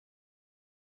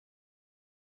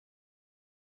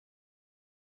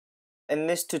In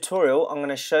this tutorial, I'm going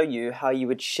to show you how you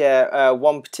would share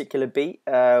one particular beat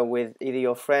with either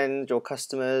your friends, your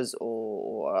customers,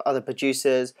 or other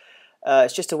producers.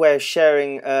 It's just a way of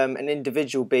sharing an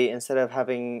individual beat instead of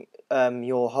having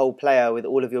your whole player with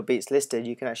all of your beats listed.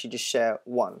 You can actually just share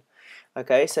one.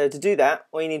 Okay, so to do that,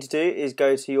 all you need to do is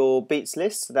go to your beats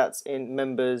list. So that's in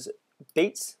members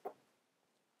beats.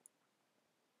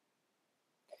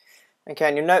 Okay,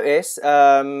 and you'll notice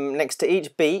next to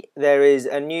each beat there is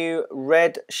a new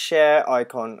red share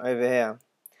icon over here.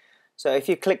 So if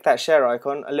you click that share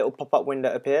icon, a little pop-up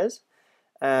window appears,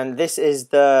 and this is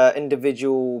the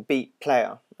individual beat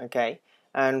player. Okay,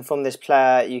 and from this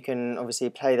player you can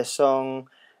obviously play the song,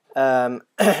 and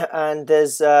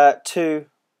there's two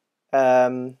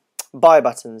buy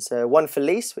buttons. So one for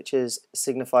lease, which is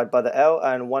signified by the L,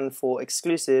 and one for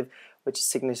exclusive, which is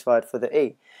signified for the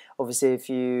E. Obviously,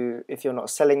 if you're not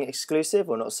selling exclusive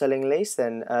or not selling lease,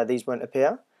 then these won't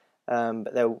appear.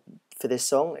 But for this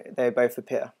song, they both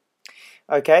appear.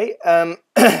 Okay.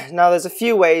 Now there's a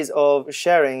few ways of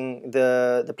sharing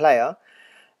the player.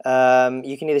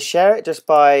 You can either share it just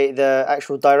by the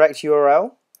actual direct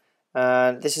URL.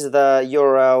 This is the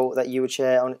URL that you would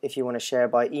share on if you want to share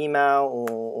by email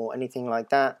or anything like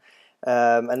that.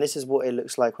 And this is what it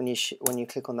looks like when you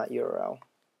click on that URL.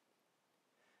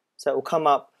 So it will come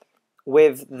up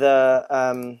with the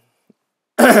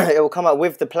it will come up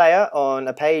with the player on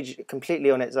a page completely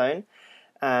on its own,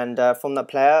 and from that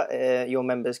player your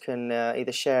members can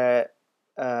either share it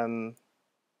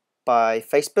by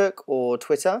Facebook or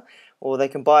Twitter, or they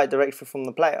can buy it directly from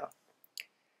the player.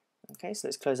 Okay, so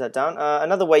let's close that down.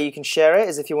 Another way you can share it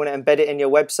is if you want to embed it in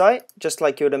your website, just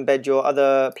like you would embed your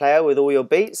other player with all your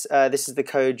beats. This is the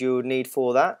code you would need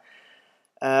for that.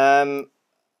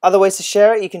 Other ways to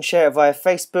share it, you can share it via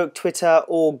Facebook, Twitter,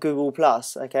 or Google+.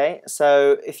 Okay,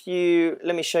 so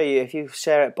let me show you. If you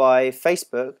share it by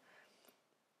Facebook,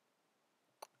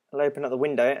 I'll open up the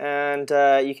window, and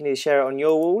you can either share it on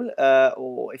your wall,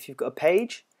 or if you've got a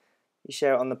page, you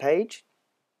share it on the page.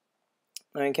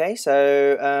 Okay,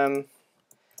 so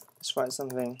let's write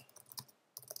something.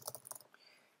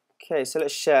 Okay, so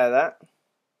let's share that.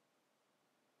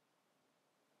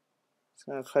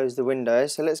 I'm going to close the window.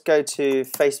 So let's go to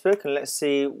Facebook and let's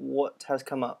see what has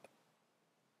come up.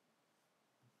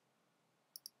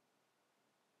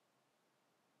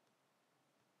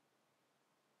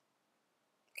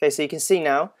 Okay, so you can see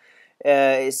now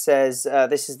it says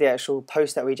this is the actual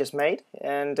post that we just made,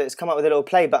 and it's come up with a little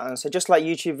play button. So just like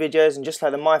YouTube videos and just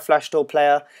like the myFlashStore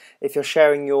player, if you're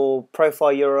sharing your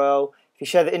profile URL, if you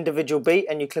share the individual beat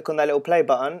and you click on that little play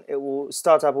button, it will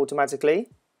start up automatically.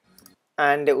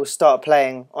 And it will start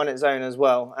playing on its own as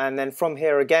well. And then from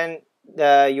here again,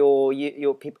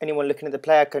 anyone looking at the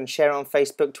player can share it on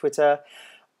Facebook, Twitter,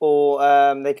 or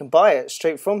they can buy it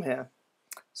straight from here.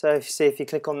 So if you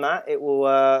click on that, it will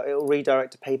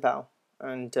redirect to PayPal,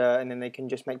 and then they can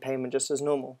just make payment just as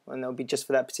normal, and that'll be just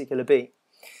for that particular beat.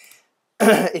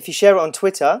 If you share it on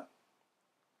Twitter,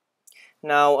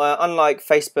 now unlike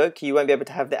Facebook, you won't be able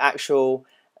to have the actual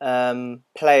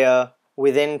player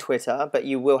within Twitter, but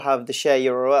you will have the share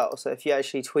URL. So if you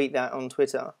actually tweet that on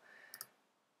Twitter,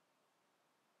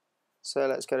 so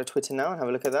let's go to Twitter now and have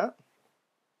a look at that.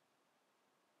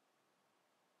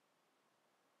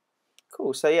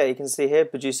 Cool. So yeah, you can see here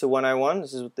producer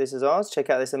 101. This is ours. Check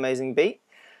out this amazing beat,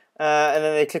 and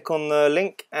then they click on the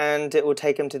link, and it will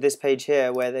take them to this page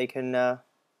here where they can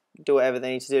do whatever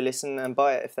they need to do, listen and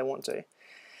buy it if they want to.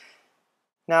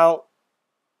 Now,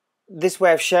 this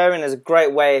way of sharing is a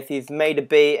great way if you've made a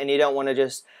beat and you don't want to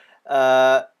just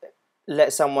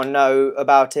let someone know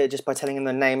about it just by telling them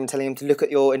the name and telling them to look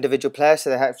at your individual player so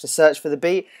they have to search for the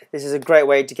beat. This is a great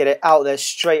way to get it out there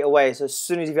straight away. So as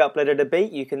soon as you've uploaded a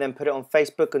beat, you can then put it on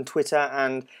Facebook and Twitter,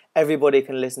 and everybody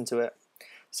can listen to it.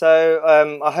 So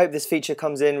I hope this feature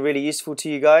comes in really useful to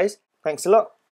you guys. Thanks a lot.